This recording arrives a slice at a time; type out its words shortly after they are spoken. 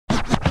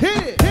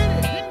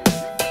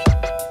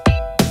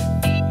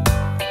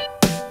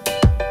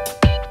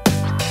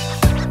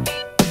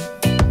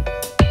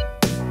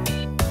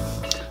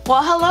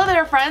Well, hello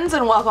there friends,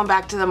 and welcome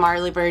back to the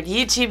Marley Bird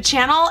YouTube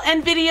channel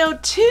and video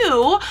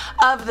 2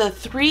 of the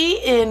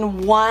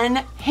 3-in-1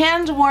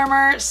 hand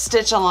warmer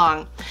stitch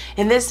along.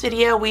 In this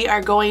video we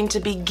are going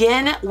to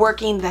begin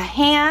working the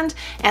hand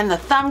and the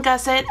thumb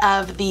gusset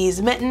of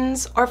these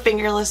mittens or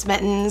fingerless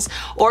mittens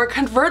or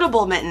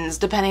convertible mittens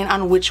depending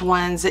on which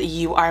ones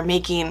you are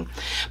making.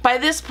 By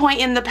this point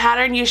in the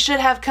pattern you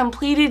should have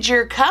completed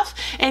your cuff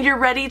and you're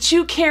ready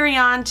to carry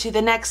on to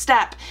the next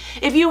step.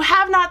 If you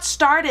have not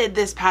started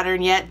this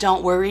pattern yet,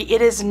 don't worry,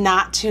 it is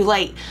not too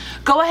late.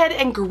 Go ahead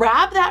and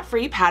grab that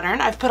free pattern.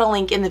 I've put a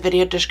link in the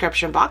video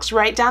description box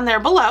right down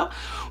there below.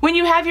 When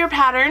you have your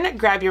pattern,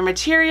 grab your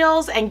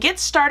materials and get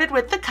started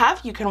with the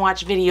cuff. You can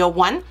watch video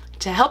 1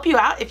 to help you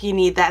out if you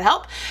need that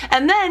help.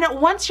 And then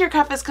once your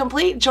cuff is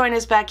complete, join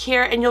us back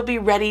here and you'll be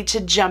ready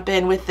to jump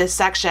in with this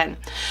section.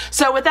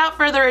 So without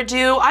further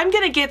ado, I'm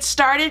gonna get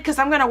started because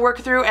I'm gonna work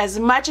through as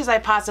much as I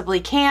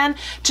possibly can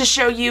to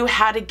show you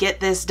how to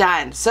get this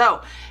done.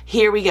 So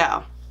here we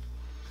go.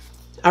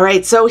 All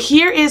right, so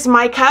here is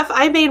my cuff.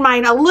 I made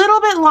mine a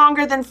little bit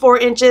longer than 4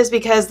 inches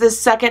because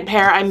this second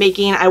pair I'm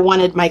making, I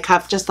wanted my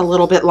cuff just a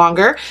little bit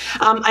longer.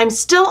 I'm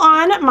still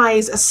on my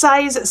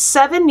size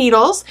 7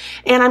 needles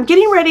and I'm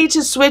getting ready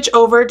to switch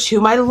over to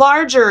my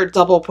larger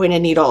double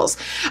pointed needles.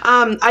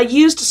 I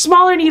used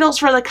smaller needles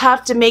for the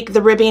cuff to make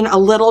the ribbing a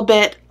little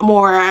bit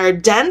more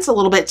dense, a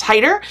little bit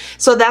tighter.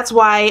 So that's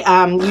why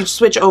you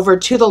switch over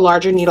to the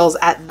larger needles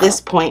at this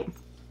point.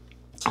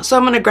 So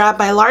I'm going to grab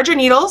my larger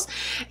needles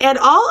and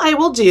all I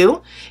will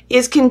do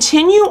is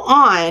continue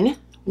on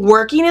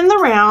working in the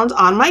round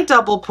on my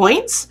double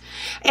points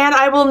and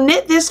I will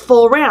knit this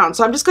full round.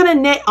 So I'm just going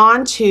to knit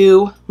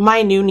onto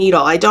my new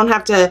needle. I don't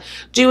have to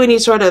do any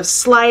sort of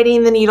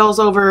sliding the needles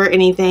over or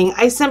anything.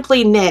 I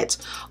simply knit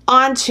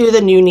onto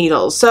the new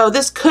needles. So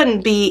this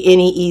couldn't be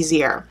any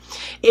easier.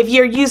 If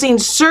you're using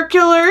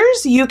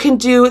circulars, you can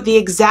do the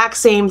exact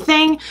same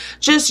thing.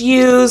 Just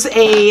use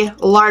a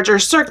larger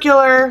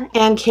circular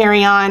and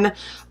carry on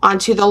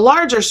onto the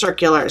larger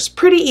circulars.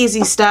 Pretty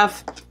easy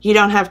stuff. You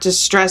don't have to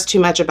stress too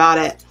much about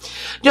it.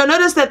 You'll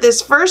notice that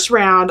this first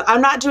round,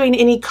 I'm not doing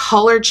any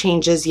color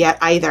changes yet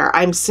either.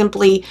 I'm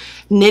simply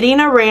knitting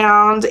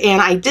around and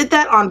I did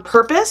that on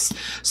purpose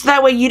so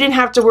that way you didn't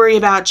have to worry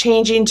about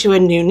changing to a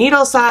new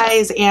needle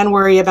size and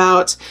worry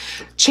about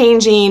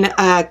changing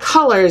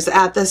colors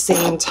at the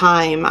same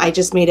time. I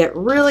just made it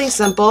really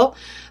simple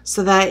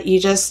so that you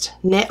just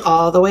knit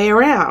all the way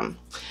around.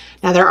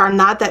 Now there are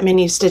not that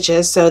many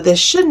stitches, so this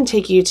shouldn't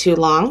take you too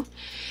long.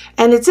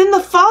 And it's in the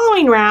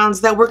following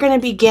rounds that we're going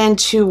to begin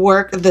to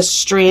work the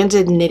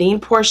stranded knitting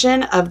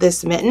portion of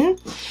this mitten,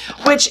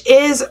 which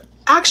is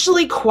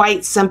actually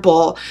quite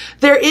simple.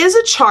 There is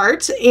a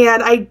chart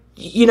and I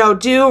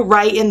do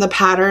write in the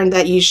pattern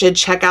that you should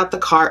check out the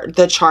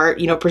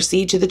chart,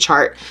 proceed to the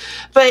chart.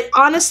 But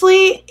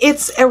honestly,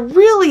 it's a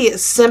really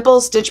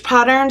simple stitch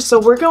pattern. So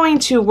we're going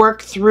to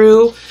work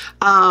through,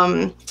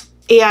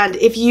 and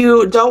if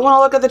you don't want to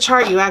look at the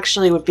chart, you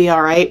actually would be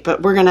all right,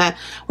 but we're gonna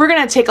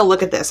take a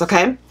look at this,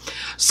 okay?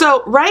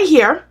 So right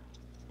here,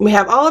 we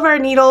have all of our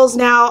needles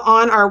now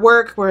on our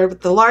work. We're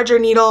with the larger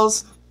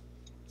needles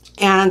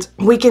and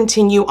we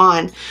continue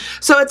on.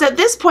 So it's at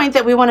this point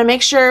that we want to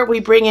make sure we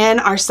bring in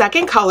our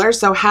second color.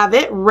 So have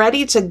it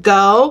ready to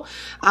go.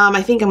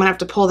 I think I'm gonna have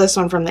to pull this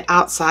one from the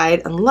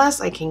outside unless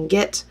I can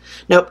get,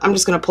 nope, I'm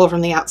just gonna pull from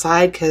the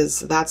outside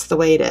because that's the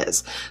way it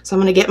is. So I'm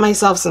gonna get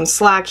myself some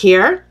slack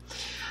here.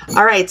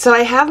 All right, so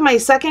I have my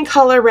second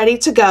color ready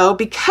to go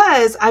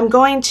because I'm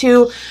going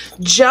to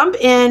jump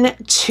in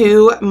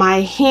to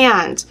my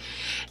hand.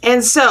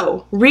 And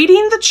so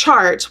reading the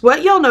chart,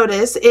 what you'll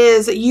notice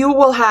is you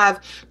will have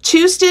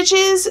 2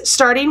 stitches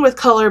starting with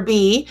color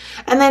B,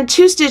 and then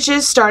 2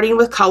 stitches starting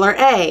with color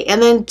A,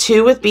 and then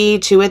 2 with B,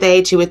 2 with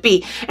A, 2 with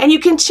B. And you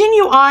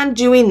continue on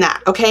doing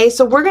that, okay?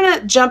 So we're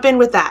gonna jump in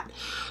with that.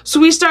 So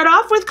we start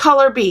off with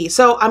color B.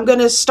 So I'm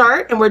gonna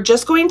start and we're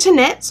just going to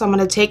knit. So I'm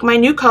gonna take my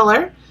new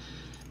color,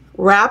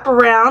 wrap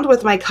around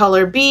with my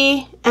color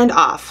B and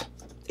off.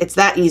 It's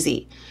that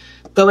easy.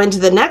 Go into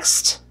the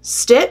next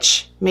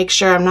stitch, make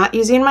sure I'm not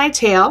using my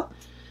tail,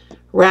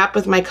 wrap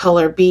with my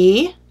color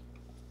B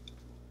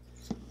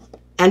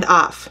and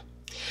off.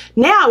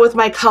 Now with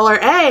my color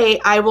A,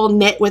 I will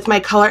knit with my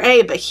color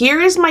A, but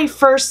here is my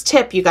first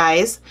tip, you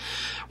guys.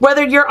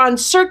 Whether you're on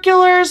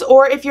circulars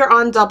or if you're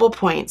on double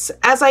points,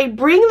 as I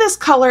bring this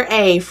color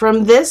A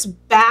from this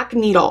back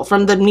needle,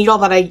 from the needle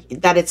that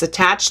it's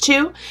attached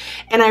to,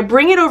 and I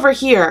bring it over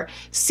here,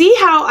 see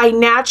how I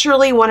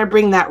naturally want to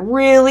bring that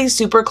really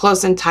super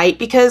close and tight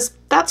because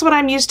that's what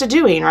I'm used to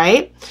doing,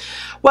 right?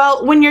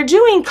 Well, when you're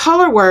doing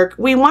color work,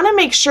 we want to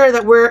make sure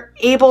that we're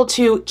able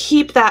to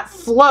keep that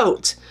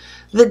float,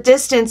 the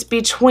distance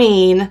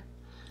between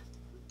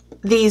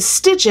these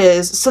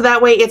stitches so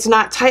that way it's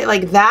not tight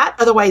like that,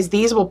 otherwise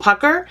these will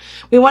pucker.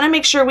 We want to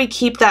make sure we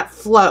keep that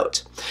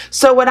float.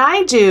 So what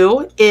I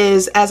do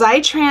is as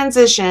I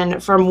transition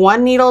from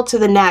one needle to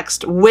the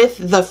next with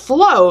the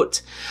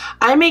float,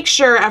 I make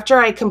sure after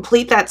I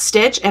complete that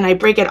stitch and I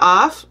break it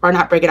off, or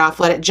not break it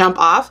off, let it jump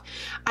off,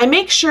 I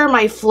make sure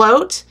my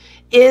float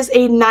is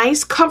a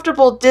nice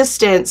comfortable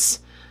distance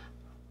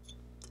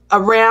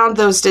around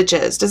those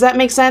stitches. Does that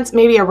make sense?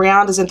 Maybe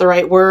around isn't the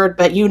right word,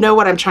 but you know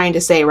what I'm trying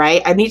to say,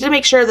 right? I need to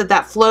make sure that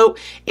that float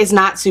is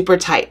not super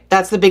tight.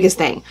 That's the biggest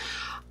thing.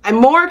 I'm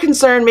more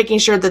concerned making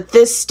sure that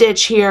this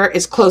stitch here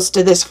is close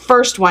to this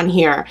first one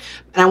here.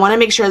 And I want to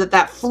make sure that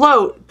that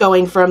float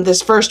going from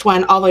this first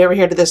one all the way over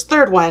here to this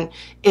third one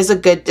is a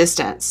good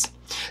distance.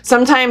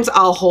 Sometimes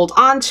I'll hold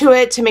on to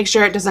it to make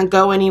sure it doesn't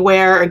go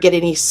anywhere or get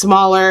any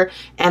smaller,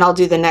 and I'll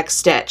do the next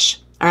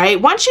stitch. All right,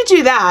 once you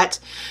do that,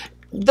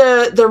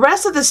 the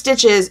rest of the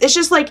stitches, it's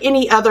just like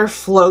any other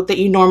float that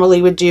you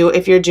normally would do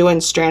if you're doing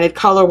stranded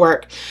color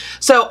work.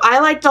 So I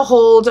like to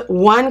hold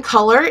one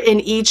color in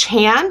each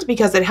hand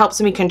because it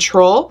helps me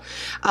control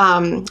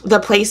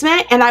the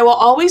placement, and I will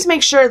always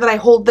make sure that I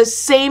hold the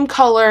same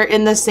color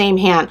in the same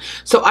hand.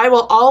 So I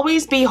will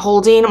always be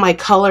holding my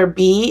color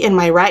B in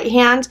my right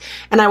hand,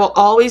 and I will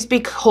always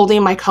be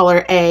holding my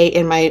color A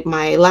in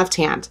my left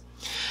hand.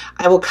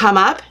 I will come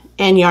up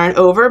and yarn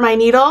over my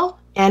needle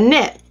and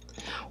knit.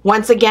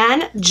 Once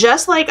again,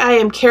 just like I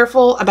am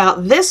careful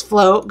about this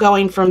float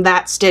going from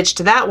that stitch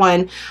to that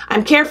one,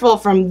 I'm careful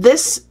from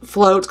this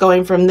float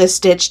going from this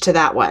stitch to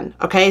that one.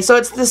 Okay, so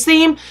it's the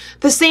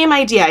same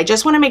idea. I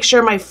just want to make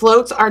sure my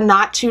floats are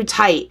not too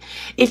tight.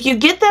 If you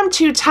get them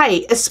too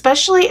tight,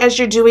 especially as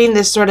you're doing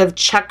this sort of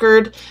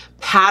checkered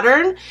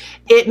pattern,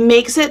 it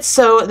makes it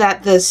so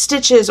that the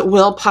stitches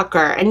will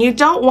pucker, and you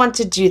don't want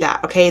to do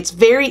that. Okay, it's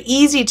very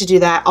easy to do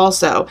that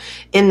also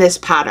in this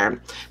pattern.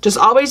 Just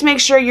always make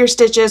sure your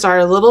stitches are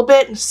a little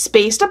bit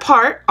spaced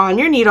apart on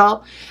your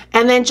needle,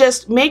 and then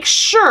just make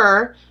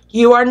sure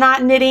you are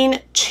not knitting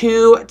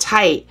too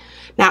tight.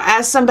 Now,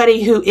 as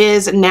somebody who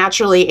is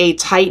naturally a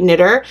tight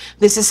knitter,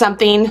 this is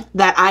something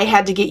that I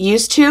had to get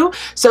used to.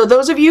 So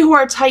those of you who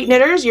are tight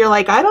knitters, you're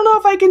like, I don't know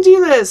if I can do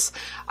this.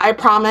 I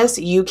promise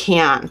you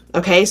can.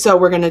 Okay, so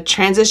we're going to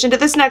transition to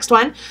this next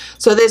one.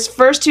 So this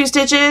first two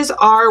stitches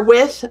are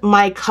with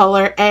my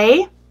color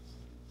A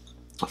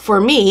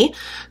for me.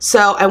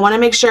 So I want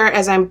to make sure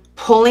as I'm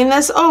pulling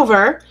this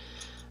over,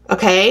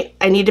 okay,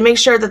 I need to make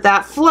sure that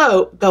that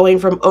float going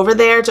from over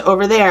there to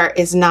over there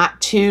is not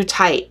too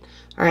tight.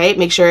 All right,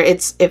 make sure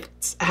it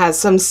has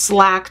some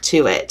slack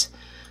to it.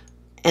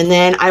 And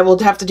then I will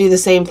have to do the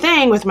same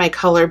thing with my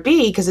color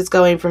B because it's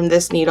going from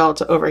this needle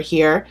to over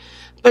here.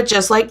 But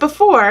just like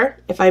before,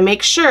 if I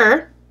make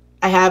sure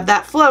I have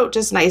that float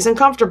just nice and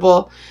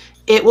comfortable,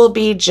 it will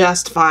be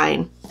just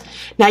fine.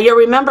 Now you'll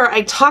remember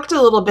I talked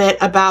a little bit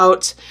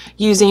about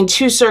using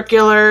two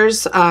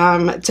circulars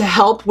to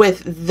help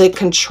with the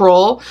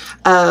control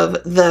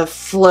of the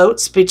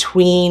floats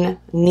between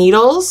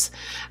needles.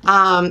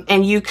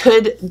 And you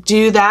could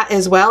do that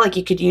as well, like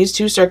you could use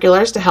two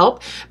circulars to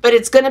help, but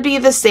it's going to be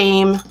the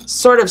same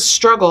sort of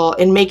struggle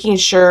in making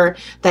sure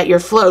that your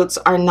floats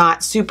are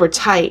not super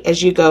tight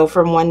as you go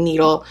from one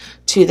needle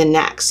to the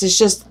next. It's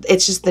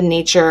just the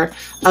nature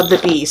of the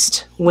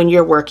beast when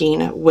you're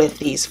working with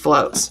these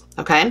floats.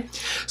 Okay,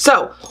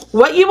 so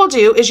what you will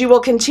do is you will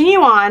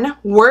continue on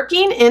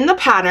working in the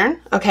pattern,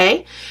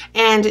 okay,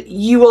 and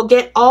you will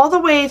get all the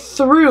way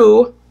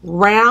through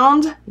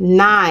round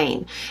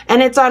 9.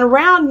 And it's on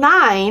round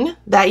 9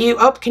 that you,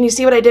 oh, can you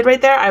see what I did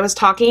right there? I was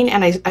talking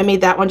and I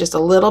made that one just a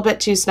little bit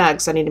too snug,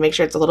 so I need to make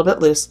sure it's a little bit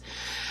loose.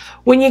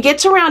 When you get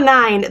to round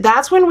 9,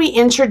 that's when we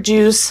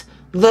introduce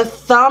the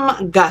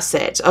thumb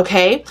gusset,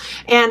 okay?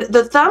 And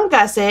the thumb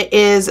gusset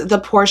is the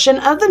portion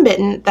of the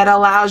mitten that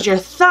allows your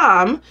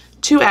thumb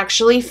to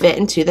actually fit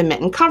into the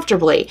mitten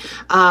comfortably.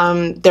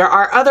 There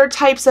are other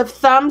types of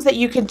thumbs that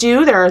you could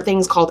do. There are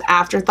things called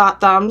afterthought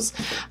thumbs,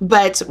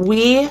 but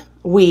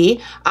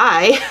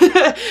I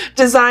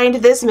designed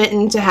this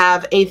mitten to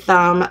have a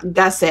thumb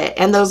gusset,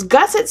 and those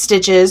gusset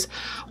stitches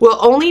will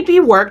only be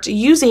worked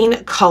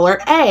using color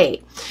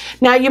A.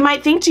 Now you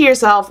might think to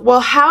yourself, well,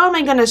 how am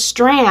I going to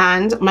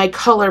strand my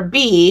color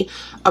B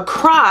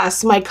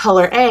across my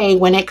color A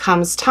when it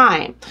comes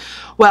time?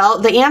 Well,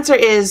 the answer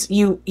is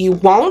you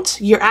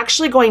won't. You're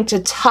actually going to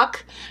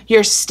tuck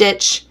your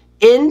stitch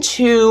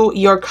into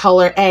your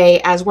color A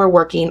as we're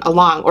working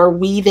along, or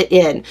weave it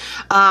in,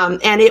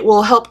 and it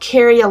will help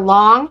carry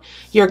along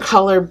your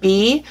color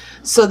B,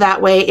 so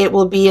that way it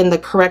will be in the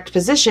correct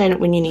position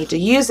when you need to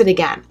use it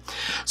again.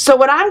 So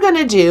what I'm going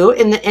to do,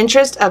 in the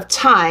interest of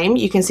time,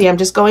 you can see I'm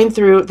just going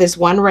through this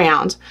one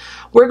round.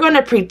 We're going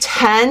to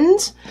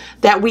pretend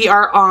that we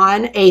are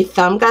on a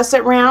thumb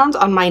gusset round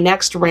on my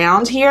next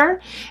round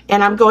here,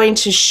 and I'm going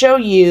to show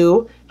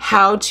you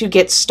how to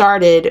get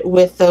started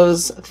with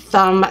those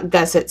thumb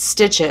gusset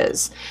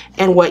stitches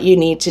and what you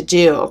need to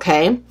do,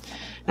 okay?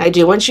 I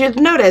do want you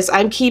to notice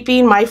I'm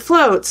keeping my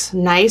floats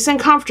nice and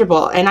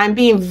comfortable, and I'm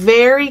being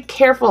very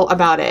careful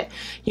about it.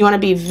 You want to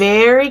be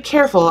very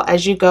careful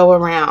as you go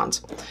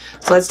around.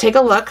 So let's take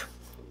a look.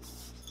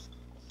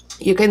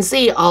 You can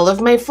see all of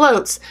my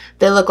floats.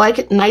 They look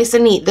like nice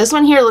and neat. This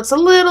one here looks a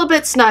little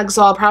bit snug,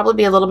 so I'll probably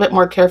be a little bit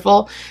more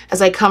careful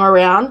as I come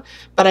around,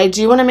 but I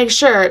do want to make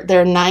sure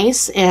they're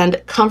nice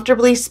and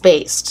comfortably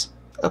spaced,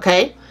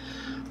 okay?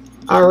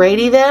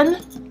 Alrighty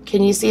then,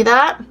 can you see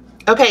that?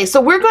 Okay,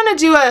 so we're going to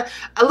do a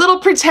little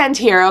pretend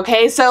here,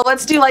 okay? So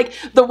let's do like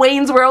the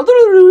Wayne's World,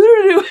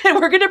 and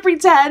we're going to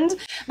pretend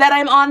that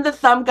I'm on the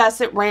thumb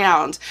gusset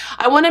round.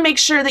 I want to make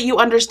sure that you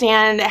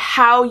understand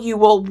how you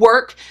will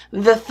work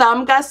the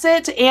thumb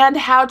gusset and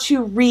how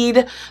to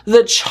read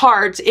the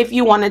chart if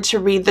you wanted to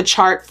read the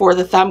chart for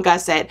the thumb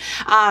gusset.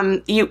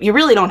 You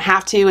really don't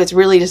have to. It's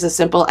really just as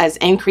simple as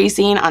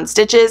increasing on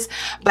stitches,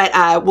 but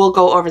we'll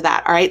go over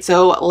that, all right?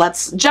 So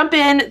let's jump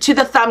in to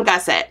the thumb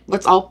gusset.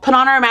 Let's all put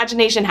on our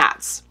imagination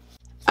hats.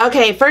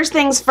 Okay, first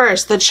things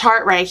first, the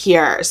chart right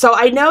here. So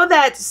I know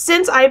that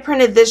since I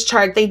printed this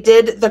chart, they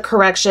did the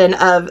correction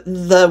of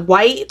the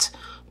white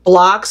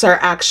blocks are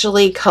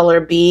actually color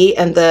B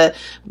and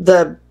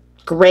the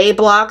gray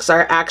blocks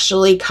are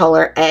actually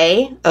color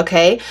A,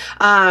 okay?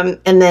 And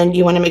then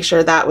you want to make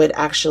sure that would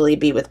actually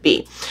be with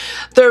B.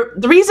 The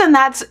reason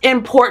that's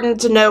important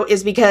to note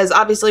is because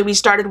obviously we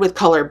started with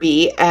color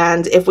B,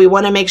 and if we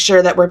want to make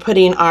sure that we're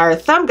putting our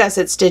thumb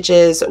gusset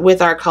stitches with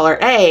our color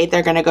A,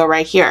 they're going to go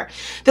right here.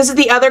 This is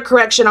the other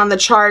correction on the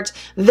chart.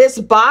 This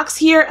box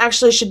here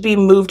actually should be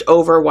moved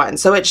over one.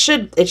 So it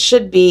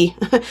should be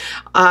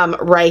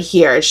right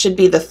here. It should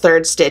be the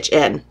third stitch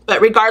in. But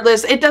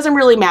regardless, it doesn't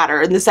really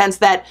matter in the sense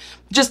that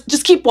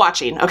just keep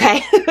watching,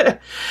 okay?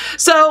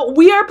 So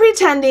we are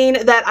pretending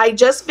that I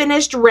just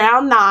finished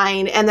round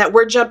 9 and that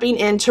we're jumping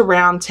into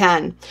round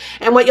 10.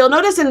 And what you'll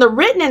notice in the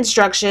written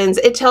instructions,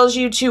 it tells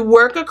you to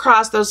work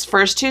across those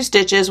first 2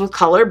 stitches with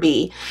color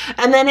B,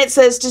 and then it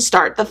says to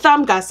start the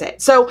thumb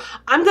gusset. So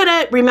I'm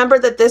gonna remember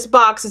that this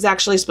box is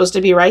actually supposed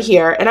to be right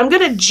here, and I'm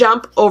gonna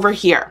jump over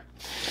here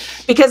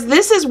because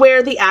this is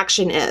where the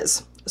action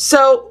is.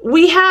 So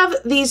we have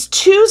these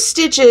 2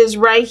 stitches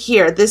right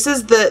here. This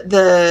is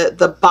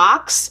the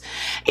box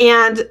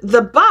and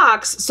the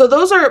box. So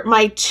those are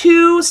my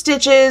 2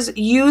 stitches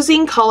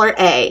using color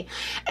A.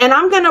 And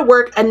I'm going to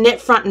work a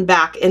knit front and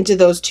back into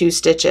those 2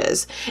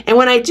 stitches. And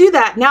when I do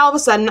that, now all of a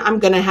sudden I'm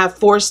going to have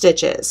 4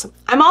 stitches.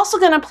 I'm also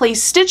going to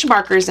place stitch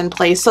markers in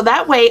place so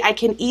that way I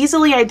can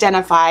easily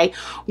identify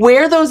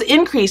where those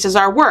increases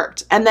are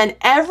worked. And then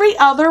every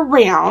other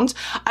round,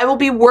 I will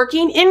be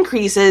working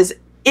increases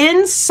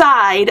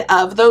inside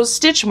of those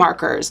stitch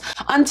markers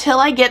until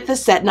I get the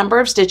set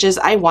number of stitches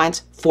I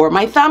want for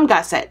my thumb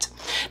gusset.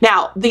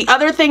 Now, the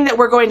other thing that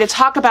we're going to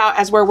talk about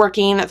as we're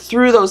working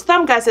through those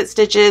thumb gusset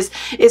stitches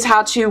is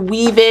how to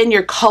weave in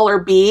your color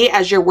B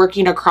as you're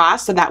working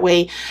across. So that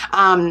way,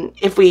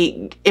 if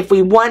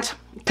we want,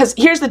 because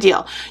here's the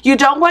deal, you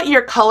don't want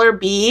your color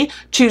B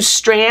to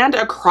strand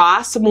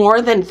across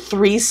more than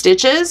 3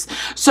 stitches.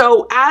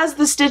 So as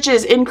the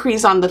stitches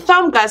increase on the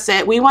thumb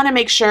gusset, we want to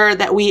make sure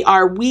that we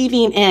are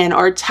weaving in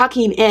or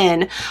tucking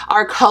in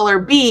our color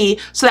B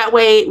so that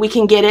way we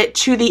can get it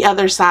to the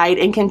other side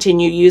and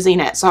continue using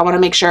it. So I want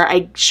to make sure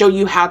I show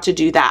you how to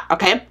do that,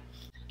 okay?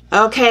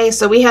 Okay,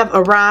 so we have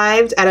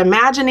arrived at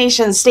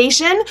Imagination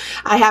Station.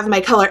 I have my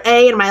color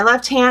A in my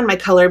left hand, my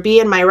color B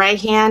in my right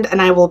hand,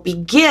 and I will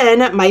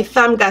begin my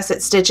thumb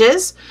gusset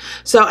stitches.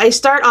 So I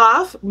start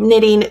off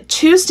knitting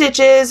 2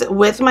 stitches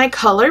with my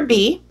color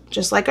B,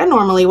 just like I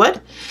normally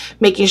would,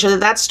 making sure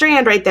that that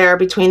strand right there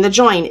between the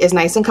join is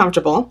nice and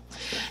comfortable.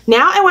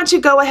 Now I want to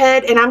go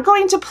ahead and I'm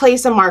going to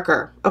place a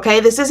marker.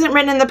 Okay, this isn't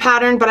written in the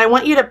pattern, but I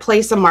want you to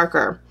place a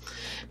marker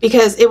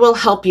because it will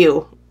help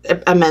you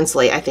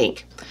immensely, I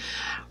think.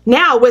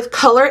 Now with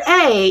color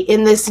A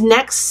in this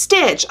next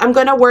stitch, I'm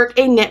going to work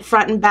a knit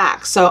front and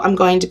back. So I'm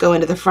going to go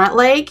into the front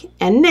leg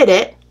and knit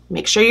it.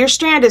 Make sure your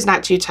strand is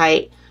not too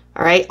tight.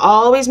 All right,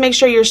 always make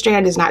sure your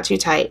strand is not too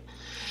tight.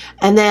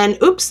 And then,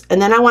 oops,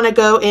 and then I want to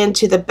go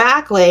into the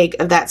back leg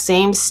of that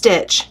same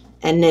stitch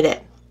and knit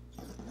it.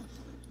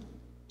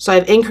 So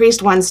I've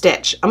increased 1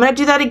 stitch. I'm going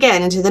to do that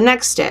again into the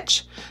next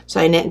stitch.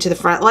 So I knit into the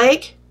front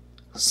leg,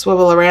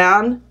 swivel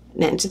around,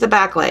 knit into the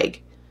back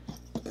leg,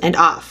 and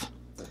off.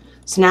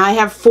 So now I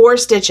have 4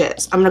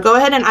 stitches. I'm going to go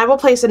ahead and I will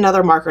place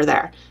another marker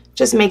there.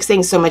 Just makes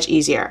things so much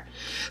easier.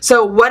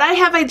 So what I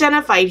have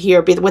identified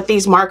here with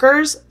these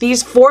markers,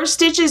 these 4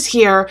 stitches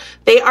here,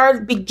 they are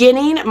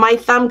beginning my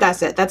thumb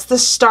gusset. That's the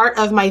start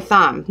of my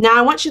thumb. Now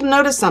I want you to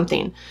notice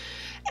something.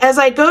 As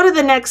I go to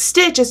the next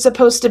stitch, it's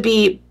supposed to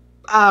be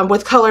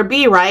with color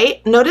B,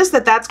 right? Notice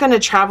that that's going to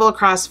travel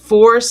across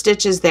 4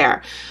 stitches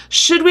there.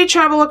 Should we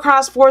travel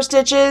across 4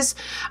 stitches?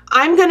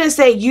 I'm going to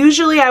say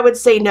usually I would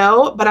say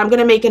no, but I'm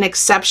going to make an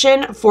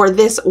exception for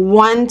this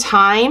one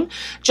time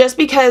just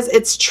because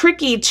it's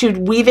tricky to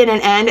weave in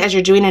an end as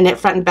you're doing a knit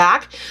front and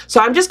back. So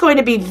I'm just going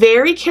to be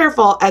very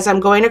careful as I'm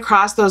going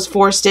across those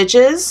 4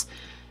 stitches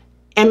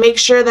and make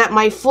sure that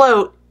my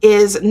float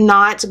is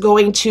not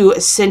going to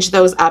cinch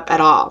those up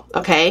at all,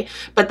 okay?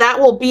 But that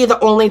will be the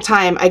only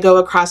time I go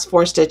across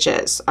 4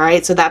 stitches, all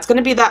right? So that's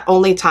gonna be that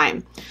only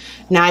time.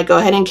 Now I go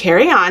ahead and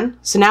carry on.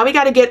 So now we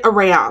gotta get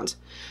around.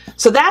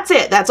 So that's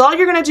it. That's all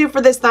you're gonna do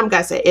for this thumb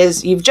gusset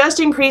is you've just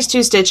increased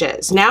 2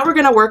 stitches. Now we're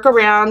gonna work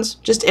around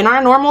just in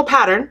our normal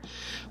pattern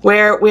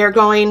where we are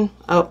going,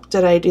 oh,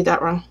 did I do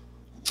that wrong?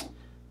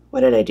 What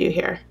did I do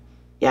here?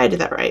 Yeah, I did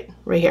that right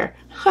here.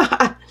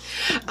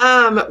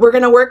 We're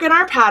going to work in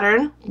our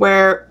pattern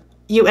where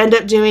you end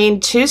up doing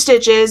 2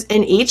 stitches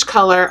in each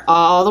color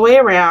all the way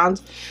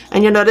around.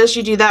 And you'll notice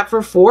you do that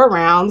for 4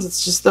 rounds.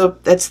 It's just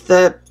that's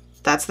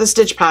the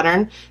stitch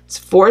pattern. It's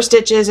 4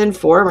 stitches in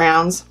 4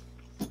 rounds.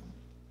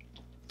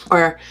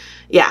 Or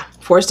yeah,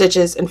 4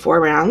 stitches in 4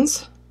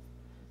 rounds.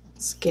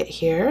 Let's get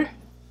here.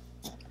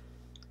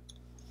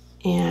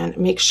 And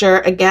make sure,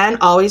 again,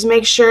 always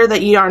make sure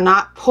that you are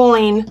not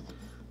pulling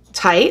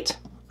tight.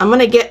 I'm going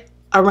to get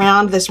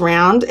around this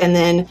round and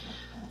then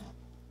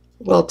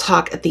we'll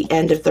talk at the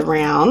end of the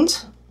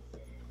round.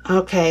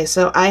 Okay,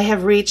 so I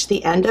have reached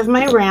the end of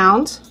my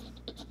round.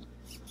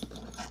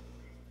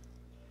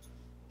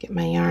 Get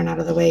my yarn out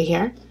of the way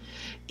here.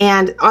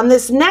 And on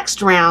this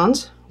next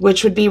round,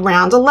 which would be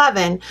round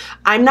 11,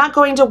 I'm not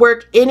going to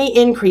work any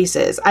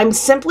increases. I'm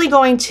simply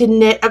going to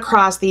knit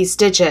across these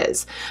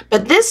stitches.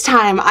 But this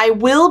time I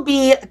will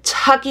be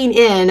tucking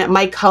in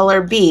my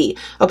color B,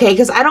 okay,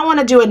 because I don't want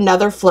to do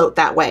another float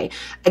that way.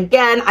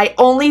 Again, I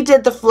only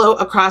did the float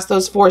across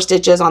those 4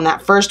 stitches on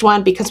that first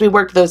one because we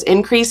worked those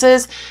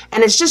increases,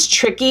 and it's just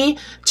tricky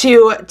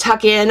to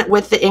tuck in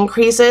with the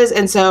increases,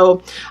 and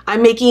so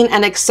I'm making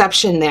an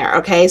exception there,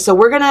 okay? So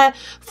we're gonna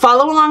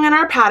follow along in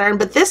our pattern,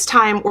 but this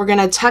time we're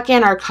gonna tuck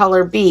in our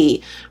color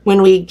B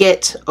when we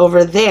get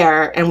over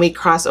there and we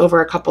cross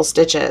over a couple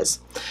stitches.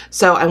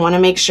 So I want to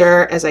make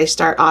sure as I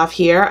start off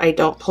here, I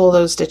don't pull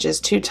those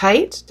stitches too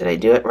tight. Did I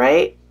do it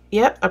right?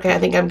 Yep. Okay, I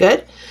think I'm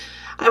good.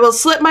 I will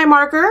slip my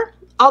marker.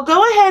 I'll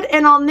go ahead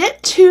and I'll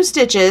knit 2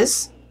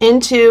 stitches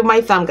into my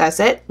thumb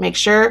gusset. Make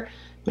sure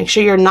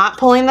you're not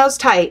pulling those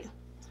tight.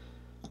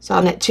 So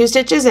I'll knit 2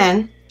 stitches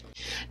in.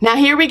 Now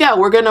here we go.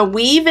 We're going to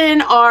weave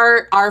in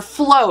our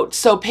float.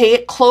 So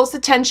pay close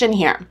attention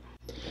here.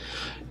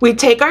 We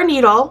take our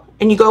needle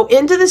and you go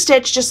into the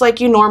stitch just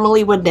like you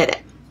normally would knit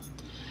it.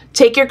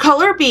 Take your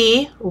color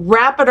B,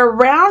 wrap it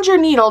around your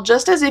needle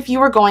just as if you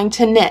were going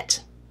to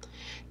knit.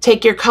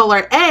 Take your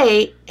color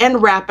A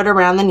and wrap it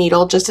around the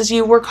needle just as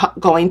you were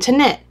going to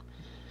knit.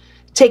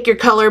 Take your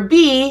color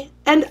B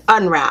and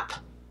unwrap.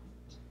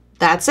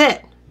 That's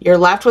it. You're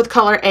left with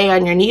color A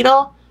on your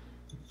needle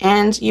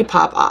and you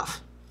pop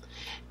off.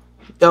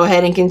 Go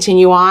ahead and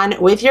continue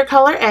on with your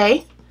color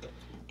A.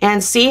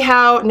 And see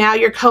how now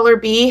your color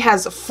B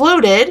has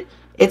floated.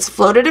 It's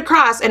floated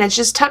across and it's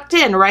just tucked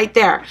in right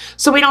there.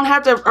 So we don't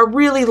have a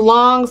really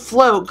long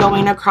float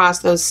going across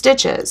those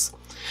stitches.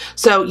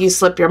 So you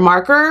slip your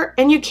marker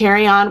and you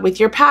carry on with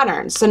your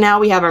pattern. So now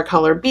we have our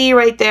color B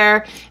right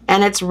there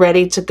and it's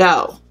ready to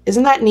go.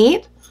 Isn't that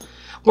neat?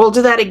 We'll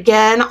do that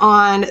again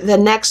on the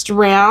next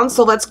round.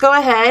 So let's go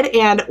ahead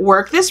and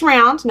work this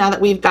round now that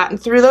we've gotten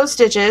through those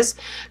stitches,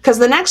 because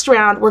the next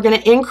round we're going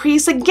to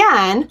increase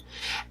again,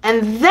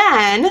 and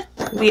then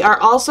we are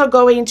also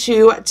going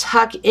to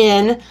tuck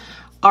in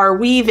or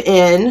weave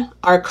in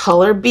our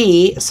color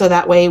B so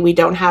that way we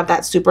don't have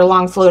that super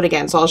long float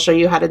again. So I'll show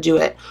you how to do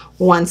it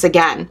once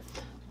again.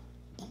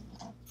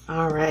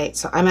 All right,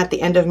 so I'm at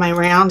the end of my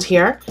round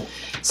here.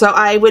 So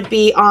I would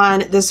be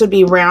on, this would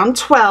be round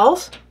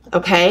 12.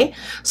 Okay,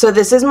 so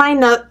this is my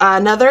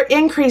another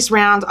increase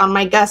round on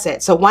my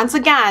gusset. So once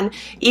again,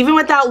 even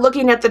without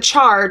looking at the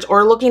chart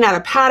or looking at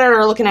a pattern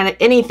or looking at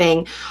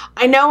anything,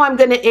 I know I'm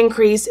going to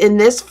increase in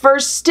this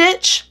first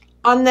stitch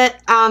on the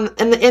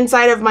in the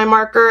inside of my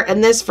marker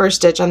and this first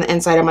stitch on the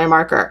inside of my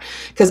marker,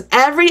 because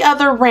every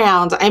other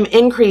round I'm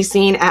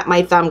increasing at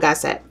my thumb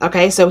gusset.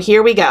 Okay, so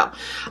here we go.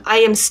 I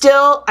am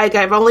still,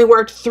 I've only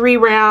worked 3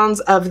 rounds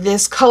of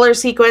this color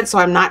sequence, so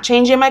I'm not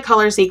changing my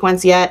color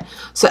sequence yet.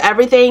 So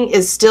everything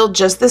is still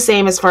just the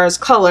same as far as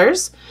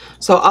colors.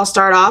 So I'll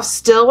start off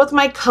still with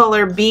my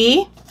color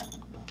B.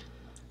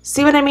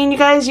 See what I mean, you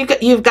guys?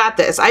 You've got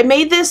this. I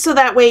made this so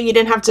that way you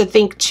didn't have to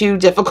think too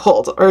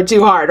difficult or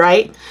too hard,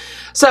 right?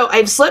 So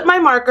I've slipped my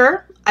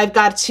marker. I've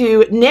got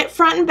to knit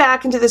front and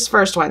back into this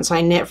first one. So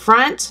I knit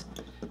front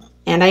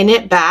and I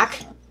knit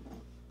back.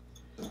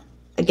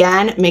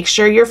 Again, make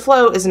sure your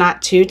float is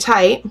not too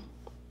tight.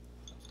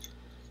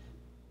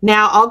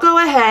 Now I'll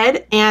go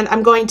ahead and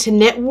I'm going to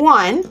knit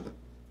 1.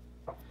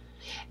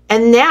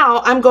 And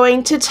now I'm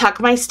going to tuck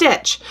my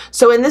stitch.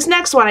 So in this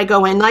next one, I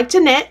go in like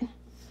to knit,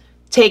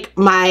 take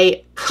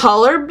my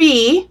color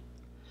B,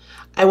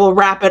 I will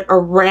wrap it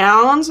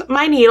around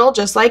my needle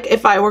just like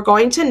if I were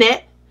going to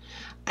knit.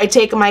 I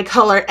take my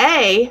color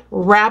A,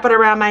 wrap it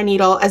around my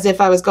needle as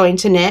if I was going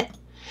to knit,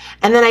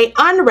 and then I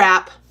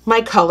unwrap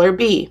my color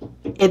B.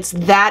 It's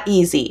that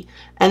easy.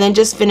 And then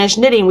just finish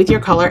knitting with your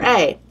color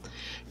A.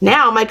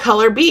 Now my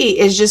color B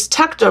is just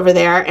tucked over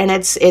there and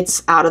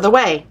it's out of the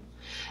way.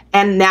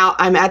 And now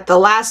I'm at the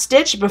last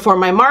stitch before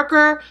my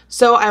marker,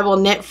 so I will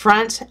knit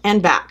front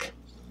and back.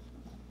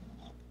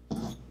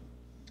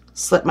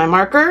 Slip my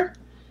marker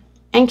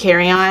and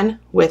carry on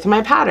with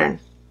my pattern.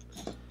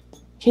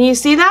 Can you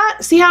see that?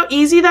 See how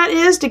easy that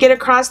is to get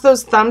across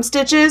those thumb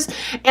stitches?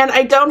 And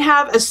I don't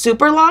have a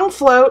super long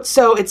float,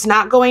 so it's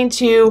not going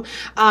to,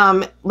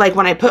 like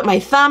when I put my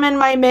thumb in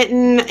my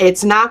mitten,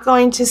 it's not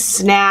going to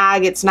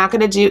snag. It's not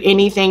going to do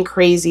anything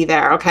crazy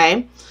there,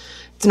 okay?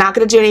 It's not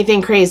going to do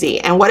anything crazy.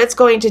 And what it's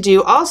going to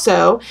do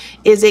also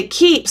is it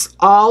keeps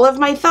all of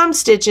my thumb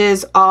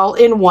stitches all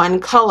in one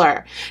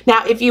color.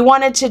 Now, if you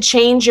wanted to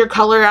change your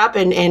color up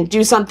and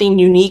do something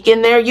unique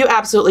in there, you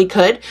absolutely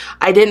could.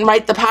 I didn't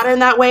write the pattern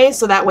that way,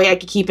 so that way I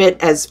could keep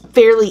it as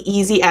fairly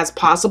easy as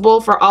possible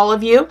for all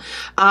of you.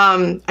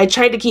 I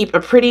tried to keep a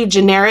pretty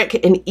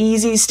generic and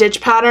easy stitch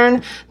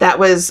pattern that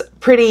was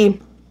pretty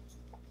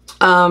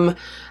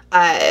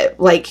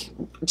like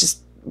just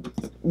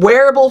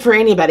wearable for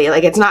anybody.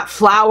 Like, it's not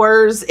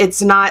flowers,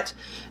 it's not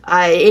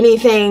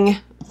anything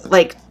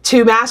like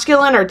too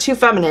masculine or too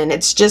feminine.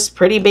 It's just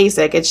pretty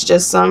basic. It's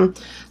just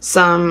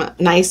some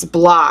nice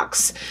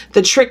blocks.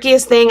 The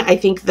trickiest thing, I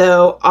think,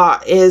 though,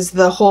 is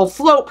the whole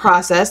float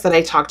process that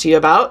I talked to you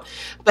about.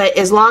 But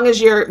as long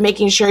as you're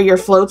making sure your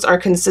floats are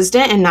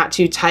consistent and not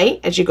too tight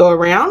as you go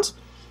around,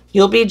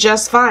 you'll be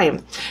just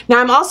fine. Now,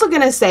 I'm also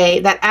going to say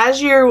that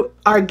as you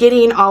are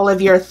getting all of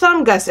your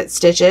thumb gusset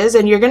stitches,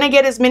 and you're going to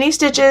get as many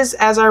stitches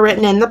as are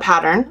written in the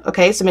pattern,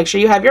 okay, so make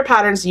sure you have your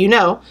pattern so you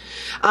know.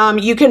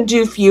 You can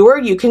do fewer,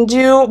 you can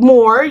do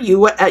more,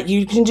 you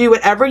can do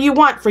whatever you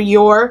want for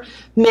your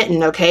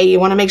mitten, okay? You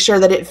want to make sure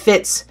that it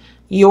fits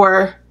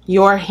your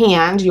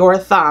hand, your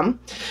thumb.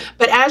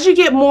 But as you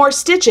get more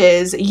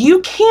stitches, you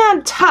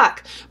can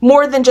tuck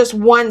more than just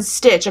one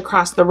stitch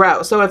across the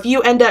row. So if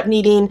you end up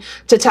needing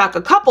to tuck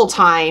a couple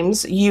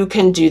times, you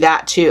can do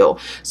that too.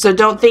 So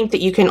don't think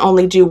that you can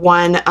only do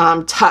one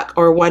tuck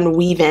or one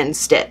weave-in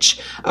stitch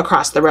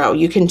across the row.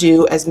 You can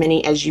do as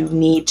many as you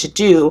need to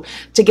do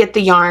to get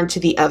the yarn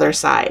to the other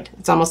side.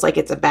 It's almost like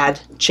it's a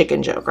bad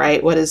chicken joke,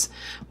 right?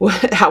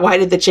 Why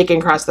did the chicken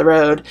cross the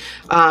road?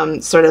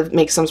 Sort of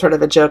make some sort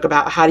of a joke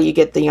about how do you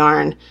get the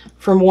yarn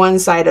from one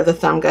side of the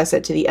thumb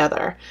gusset to the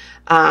other.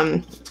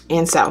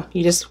 And so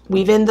you just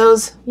weave in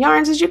those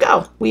yarns as you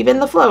go, weave in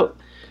the float.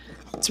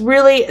 It's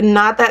really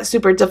not that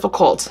super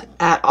difficult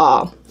at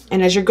all.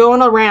 And as you're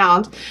going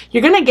around,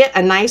 you're gonna get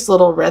a nice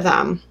little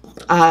rhythm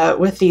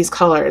with these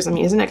colors. I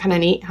mean, isn't it kind of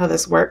neat how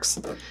this works?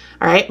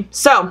 All right,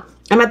 so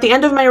I'm at the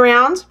end of my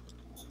round.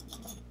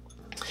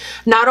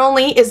 Not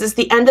only is this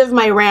the end of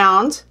my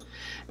round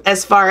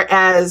as far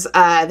as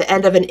the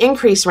end of an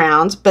increase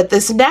round, but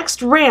this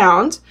next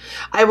round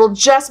I will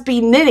just be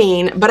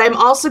knitting, but I'm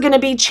also going to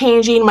be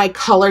changing my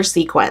color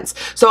sequence.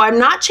 So I'm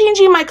not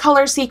changing my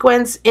color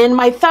sequence in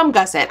my thumb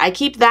gusset. I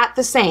keep that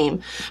the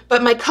same,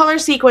 but my color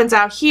sequence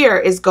out here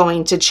is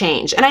going to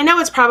change. And I know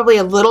it's probably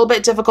a little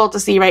bit difficult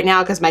to see right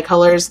now because my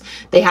colors,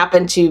 they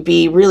happen to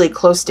be really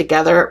close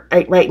together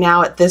right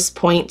now at this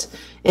point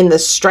in the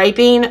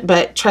striping,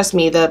 but trust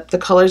me, the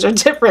colors are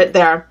different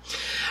there.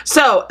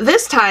 So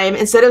this time,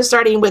 instead of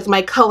starting with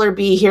my color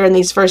B here in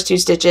these first two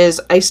stitches,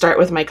 I start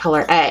with my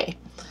color A.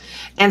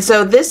 And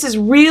so this is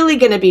really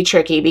going to be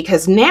tricky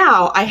because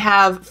now I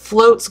have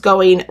floats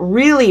going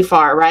really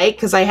far, right?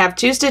 Because I have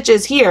two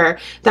stitches here,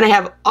 then I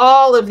have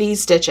all of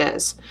these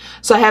stitches.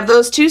 So I have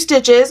those two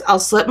stitches, I'll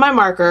slip my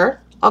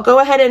marker, I'll go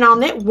ahead and I'll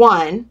knit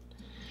one,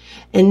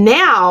 and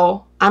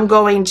now I'm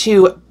going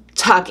to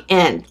tuck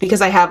in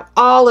because I have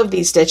all of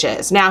these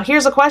stitches. Now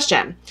here's a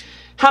question.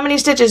 How many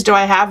stitches do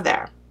I have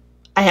there?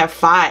 I have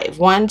 5.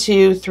 1,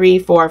 2, 3,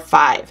 4,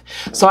 5.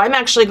 So I'm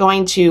actually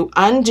going to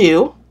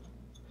undo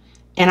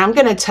and I'm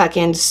going to tuck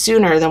in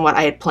sooner than what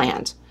I had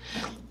planned.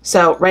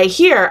 So right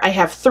here I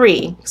have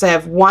 3 because I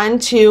have 1,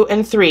 2,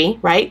 and 3,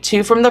 right?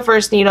 2 from the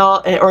first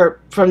needle or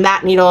from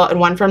that needle and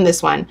 1 from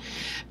this one.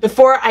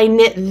 Before I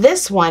knit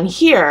this one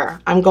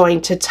here, I'm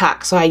going to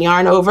tuck. So I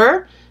yarn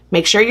over.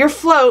 Make sure your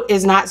float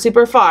is not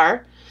super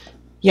far.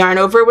 Yarn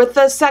over with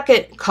the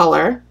second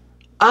color,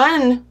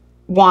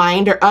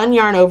 unwind or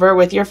unyarn over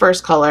with your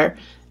first color,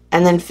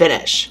 and then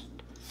finish.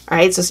 All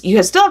right, so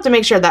you still have to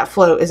make sure that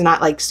float is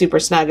not like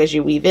super snug as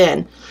you weave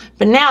in,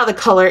 but now the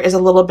color is a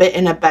little bit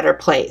in a better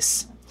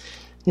place.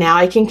 Now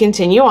I can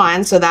continue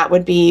on, so that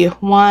would be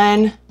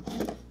 1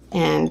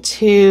 and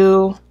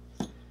 2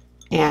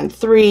 and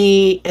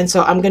 3, and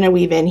so I'm gonna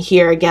weave in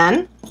here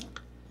again.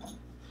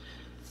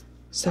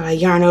 So I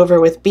yarn over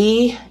with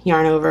B,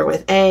 yarn over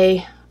with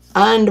A,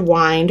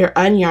 unwind or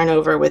unyarn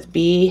over with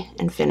B,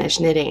 and finish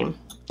knitting.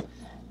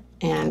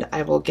 And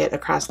I will get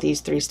across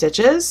these 3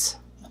 stitches,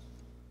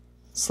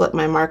 slip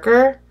my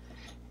marker,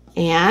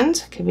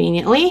 and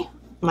conveniently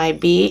my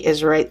B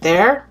is right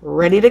there,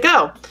 ready to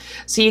go.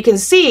 So you can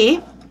see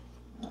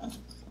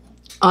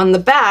on the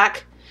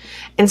back,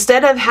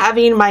 instead of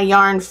having my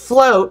yarn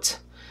float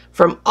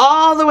from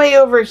all the way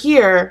over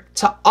here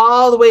to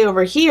all the way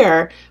over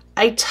here,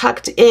 I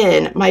tucked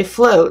in my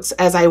floats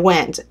as I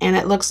went, and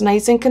it looks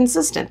nice and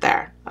consistent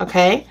there,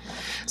 okay?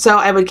 So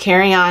I would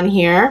carry on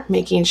here,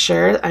 making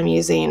sure I'm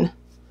using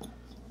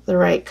the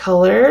right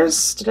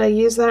colors. Did I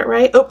use that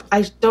right? Oh,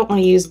 I don't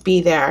want to use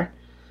B there.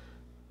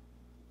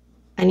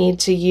 I need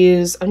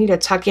to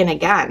tuck in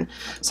again.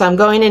 So I'm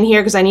going in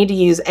here because I need to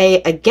use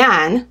A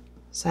again.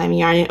 So I'm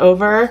yarning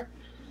over,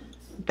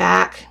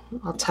 back,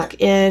 I'll tuck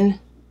in,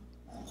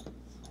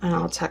 and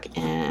I'll tuck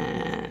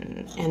in.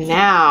 button. And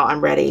now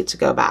I'm ready to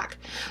go back.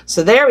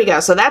 So there we go.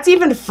 So that's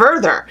even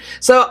further.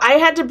 So I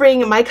had to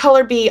bring my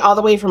color bee all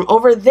the way from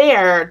over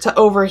there to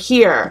over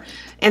here.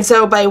 And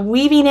so by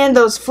weaving in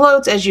those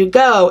floats as you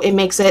go, it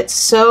makes it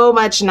so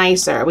much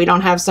nicer. We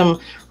don't have some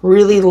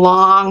really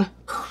long,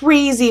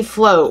 crazy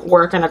float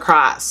working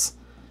across.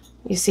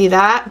 You see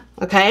that?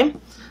 Okay.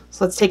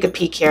 So let's take a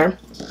peek here.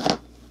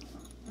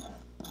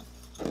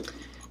 You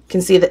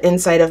can see the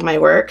inside of my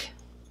work,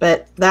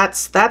 but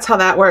that's how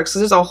that works. So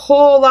there's a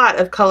whole lot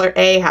of color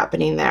A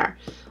happening there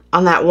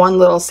on that one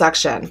little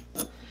section.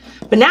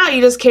 But now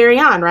you just carry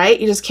on, right?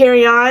 You just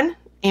carry on.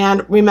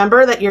 And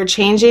remember that you're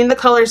changing the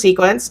color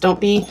sequence. Don't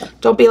be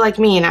like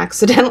me and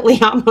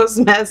accidentally almost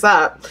mess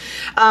up.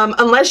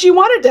 Unless you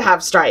wanted to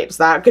have stripes.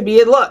 That could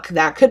be a look.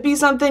 That could be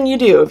something you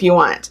do if you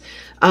want.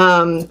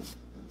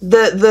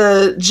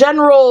 The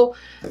general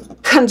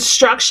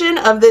construction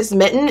of this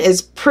mitten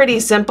is pretty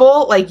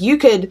simple. Like you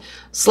could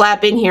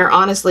slap in here,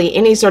 honestly,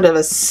 any sort of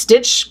a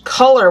stitch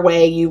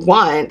colorway you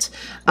want,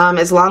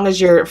 as long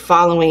as you're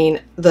following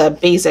the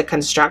basic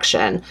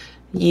construction.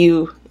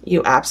 You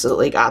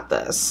absolutely got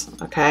this,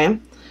 okay?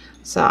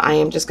 So I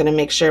am just gonna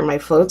make sure my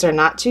floats are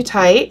not too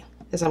tight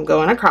as I'm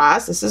going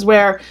across. This is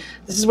where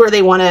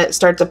they wanna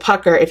start to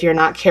pucker if you're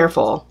not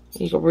careful.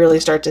 You can really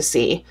start to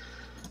see.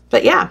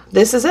 But yeah,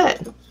 this is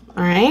it,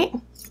 all right?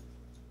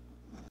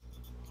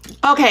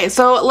 Okay,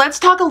 so let's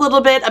talk a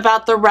little bit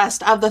about the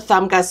rest of the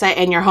thumb gusset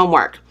and your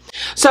homework.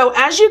 So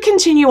as you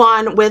continue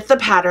on with the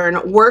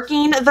pattern,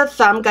 working the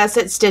thumb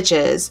gusset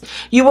stitches,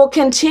 you will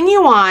continue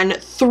on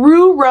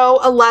through row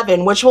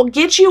 11, which will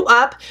get you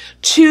up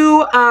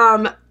to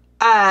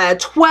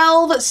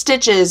 12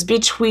 stitches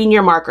between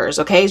your markers,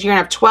 okay? So you're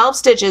gonna have 12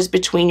 stitches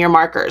between your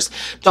markers.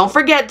 Don't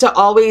forget to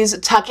always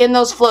tuck in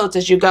those floats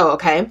as you go,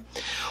 okay?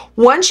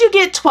 Once you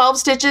get 12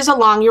 stitches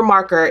along your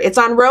marker, it's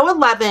on row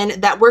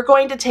 11 that we're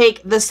going to take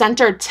the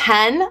center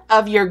 10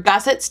 of your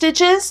gusset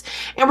stitches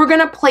and we're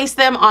gonna place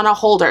them on a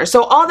holder.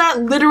 So all that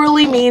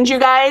literally means, you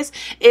guys,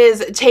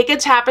 is take a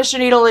tapestry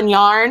needle and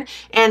yarn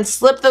and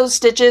slip those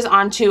stitches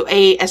onto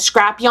a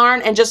scrap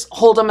yarn and just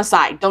hold them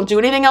aside. Don't do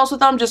anything else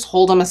with them, just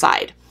hold them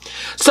aside.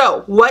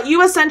 So what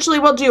you essentially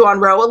will do on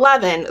row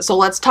 11, so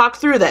let's talk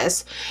through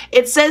this.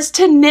 It says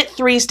to knit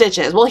 3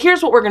 stitches. Well,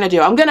 here's what we're gonna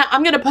do. I'm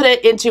gonna put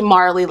it into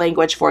Marley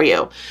language for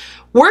you.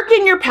 Work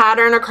in your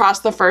pattern across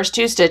the first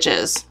 2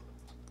 stitches.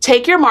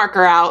 Take your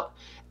marker out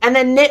and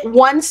then knit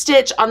 1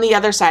 stitch on the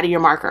other side of your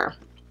marker.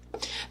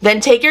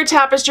 Then take your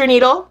tapestry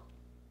needle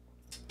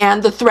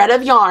and the thread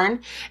of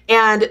yarn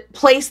and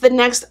place the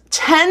next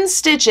 10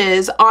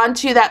 stitches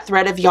onto that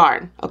thread of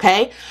yarn,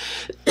 okay?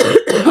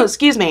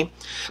 Excuse me.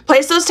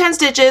 Place those 10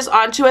 stitches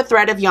onto a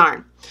thread of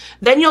yarn.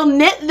 Then you'll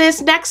knit this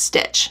next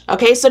stitch,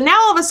 okay? So now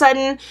all of a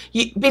sudden,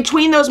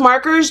 between those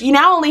markers, you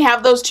now only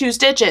have those 2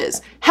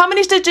 stitches. How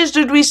many stitches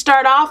did we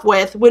start off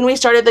with when we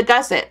started the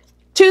gusset?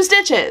 2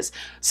 stitches.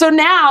 So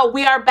now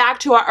we are back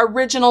to our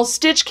original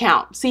stitch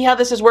count. See how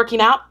this is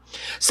working out?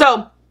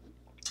 So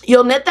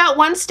you'll knit that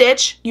 1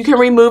 stitch, you can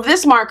remove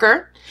this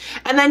marker,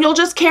 and then you'll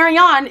just carry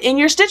on in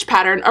your stitch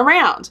pattern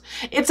around.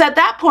 It's at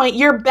that point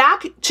you're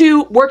back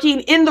to working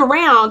in the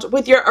round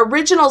with your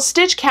original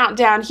stitch count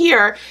down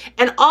here,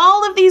 and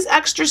all of these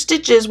extra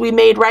stitches we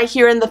made right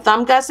here in the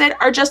thumb gusset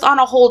are just on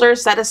a holder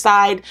set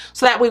aside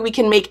so that way we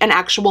can make an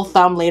actual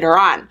thumb later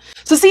on.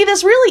 So see,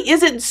 this really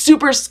isn't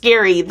super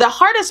scary. The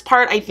hardest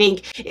part, I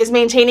think, is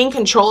maintaining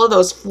control of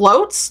those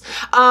floats.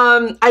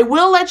 I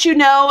will let you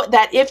know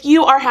that if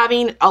you are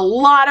having a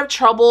lot of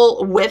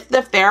trouble with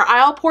the Fair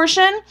Isle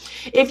portion,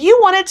 if you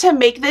wanted to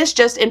make this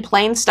just in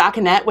plain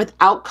stockinette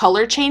without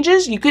color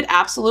changes, you could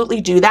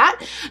absolutely do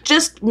that.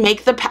 Just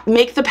make the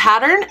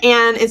pattern,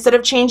 and instead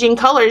of changing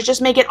colors,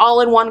 just make it all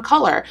in one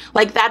color.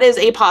 Like, that is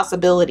a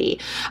possibility.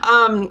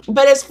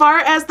 But as far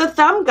as the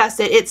thumb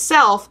gusset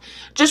itself,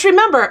 just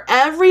remember,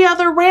 every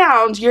other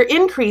round you're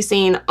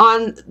increasing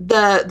on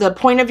the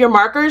point of your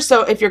marker.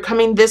 So if you're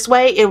coming this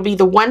way, it will be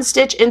the 1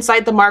 stitch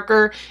inside the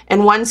marker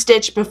and 1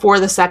 stitch before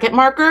the second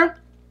marker.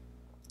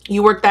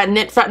 You work that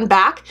knit front and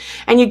back,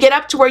 and you get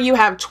up to where you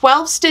have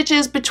 12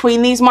 stitches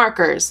between these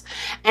markers.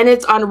 And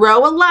it's on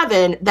row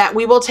 11 that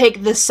we will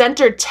take the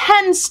center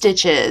 10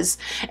 stitches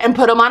and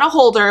put them on a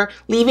holder,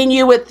 leaving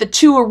you with the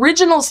 2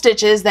 original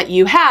stitches that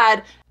you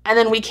had, and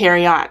then we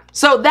carry on.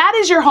 So that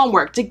is your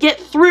homework to get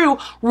through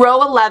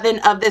row 11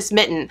 of this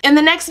mitten. In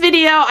the next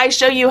video, I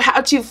show you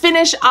how to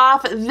finish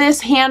off this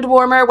hand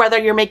warmer, whether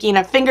you're making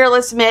a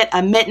fingerless mitt,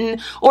 a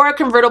mitten, or a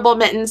convertible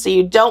mitten, so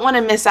you don't want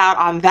to miss out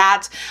on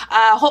that.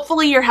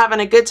 Hopefully you're having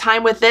a good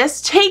time with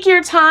this. Take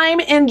your time,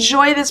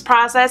 enjoy this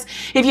process.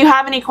 If you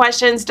have any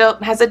questions,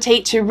 don't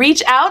hesitate to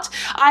reach out.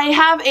 I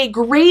have a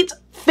great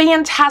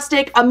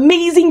fantastic,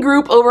 amazing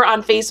group over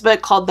on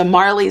Facebook called the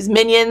Marley's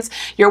Minions.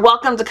 You're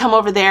welcome to come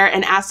over there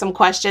and ask some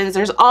questions.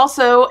 There's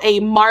also a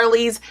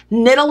Marley's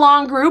Knit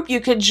Along group. You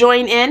could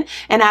join in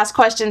and ask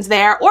questions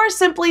there, or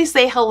simply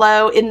say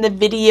hello in the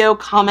video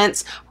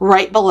comments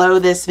right below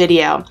this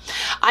video.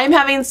 I'm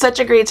having such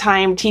a great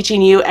time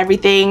teaching you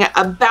everything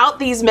about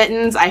these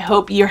mittens. I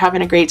hope you're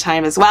having a great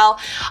time as well.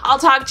 I'll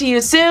talk to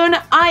you soon.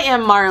 I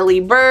am Marley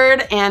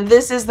Bird, and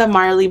this is the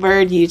Marley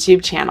Bird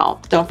YouTube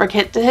channel. Don't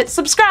forget to hit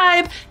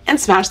subscribe and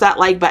smash that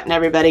like button,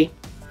 everybody.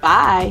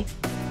 Bye.